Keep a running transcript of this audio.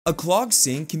A clogged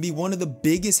sink can be one of the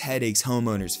biggest headaches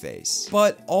homeowners face,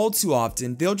 but all too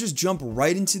often they'll just jump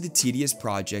right into the tedious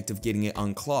project of getting it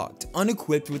unclogged,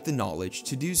 unequipped with the knowledge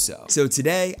to do so. So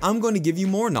today, I'm going to give you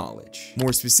more knowledge.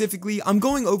 More specifically, I'm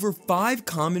going over 5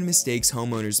 common mistakes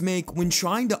homeowners make when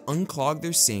trying to unclog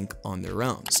their sink on their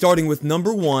own. Starting with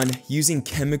number 1, using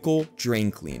chemical drain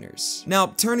cleaners.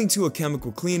 Now, turning to a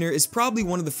chemical cleaner is probably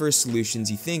one of the first solutions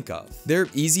you think of. They're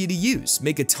easy to use,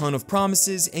 make a ton of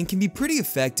promises, and can be pretty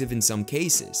effective in some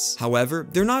cases. However,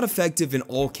 they're not effective in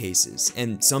all cases,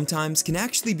 and sometimes can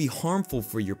actually be harmful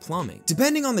for your plumbing.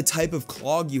 Depending on the type of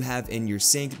clog you have in your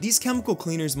sink, these chemical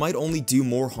cleaners might only do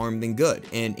more harm than good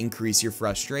and increase your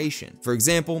frustration. For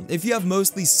example, if you have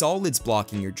mostly solids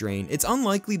blocking your drain, it's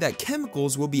unlikely that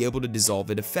chemicals will be able to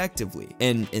dissolve it effectively.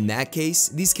 And in that case,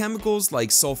 these chemicals like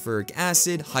sulfuric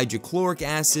acid, hydrochloric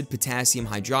acid, potassium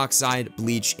hydroxide,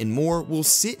 bleach, and more will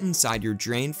sit inside your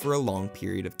drain for a long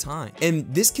period of time. And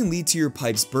this can lead to your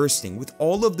pipes bursting with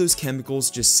all of those chemicals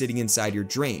just sitting inside your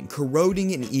drain,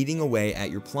 corroding and eating away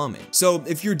at your plumbing. So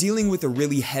if you're dealing with a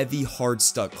really heavy, hard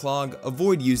stuck clog,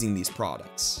 avoid using these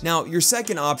products. Now, your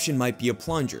second option might be a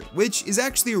plunger, which is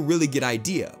actually a really good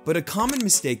idea, but a common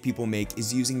mistake people make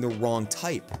is using the wrong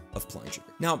type of plunger.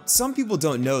 Now, some people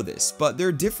don't know this, but there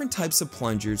are different types of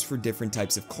plungers for different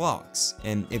types of clogs,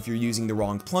 and if you're using the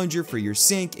wrong plunger for your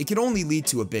sink, it can only lead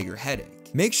to a bigger headache.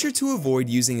 Make sure to avoid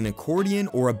using an accordion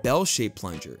or a bell-shaped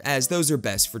plunger, as those are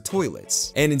best for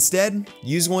toilets. And instead,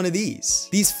 use one of these.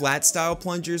 These flat style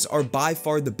plungers are by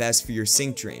far the best for your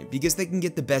sink drain because they can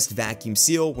get the best vacuum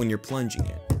seal when you're plunging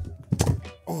it.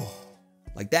 Oh.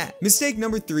 Like that. Mistake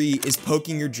number 3 is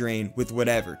poking your drain with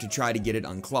whatever to try to get it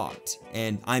unclogged.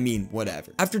 And I mean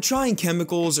whatever. After trying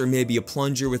chemicals or maybe a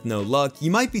plunger with no luck, you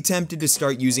might be tempted to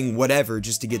start using whatever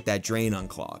just to get that drain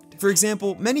unclogged. For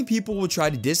example, many people will try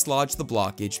to dislodge the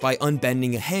blockage by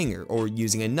unbending a hanger or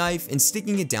using a knife and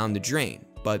sticking it down the drain.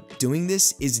 But doing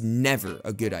this is never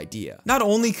a good idea. Not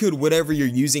only could whatever you're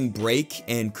using break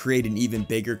and create an even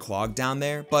bigger clog down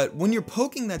there, but when you're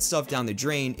poking that stuff down the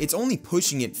drain, it's only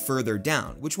pushing it further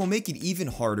down, which will make it even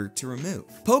harder to remove.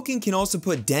 Poking can also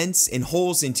put dents and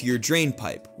holes into your drain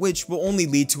pipe, which will only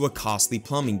lead to a costly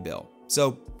plumbing bill.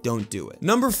 So don't do it.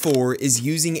 Number 4 is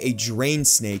using a drain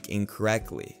snake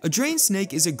incorrectly. A drain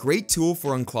snake is a great tool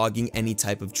for unclogging any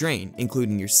type of drain,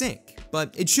 including your sink,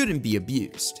 but it shouldn't be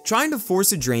abused. Trying to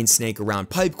force a drain snake around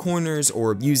pipe corners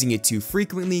or using it too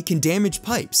frequently can damage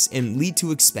pipes and lead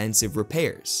to expensive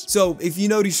repairs. So if you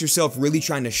notice yourself really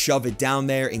trying to shove it down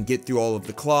there and get through all of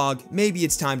the clog, maybe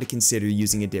it's time to consider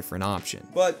using a different option.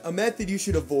 But a method you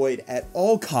should avoid at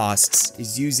all costs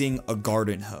is using a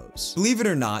garden hose. Believe it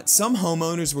or not, some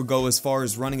homeowners will go as far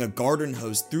as running a garden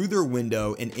hose through their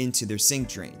window and into their sink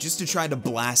drain just to try to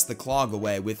blast the clog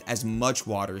away with as much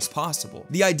water as possible.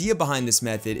 The idea behind this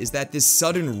method is that this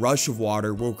sudden rush of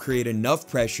water will create enough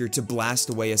pressure to blast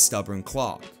away a stubborn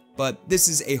clog. But this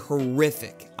is a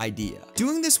horrific idea.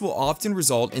 Doing this will often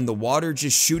result in the water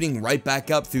just shooting right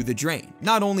back up through the drain,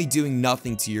 not only doing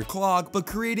nothing to your clog, but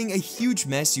creating a huge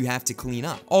mess you have to clean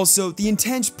up. Also, the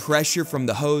intense pressure from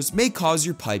the hose may cause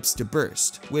your pipes to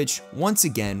burst, which once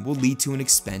again will lead to an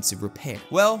expensive repair.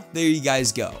 Well, there you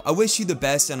guys go. I wish you the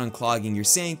best on unclogging your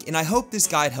sink, and I hope this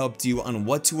guide helped you on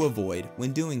what to avoid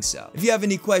when doing so. If you have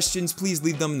any questions, please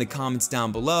leave them in the comments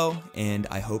down below, and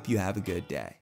I hope you have a good day.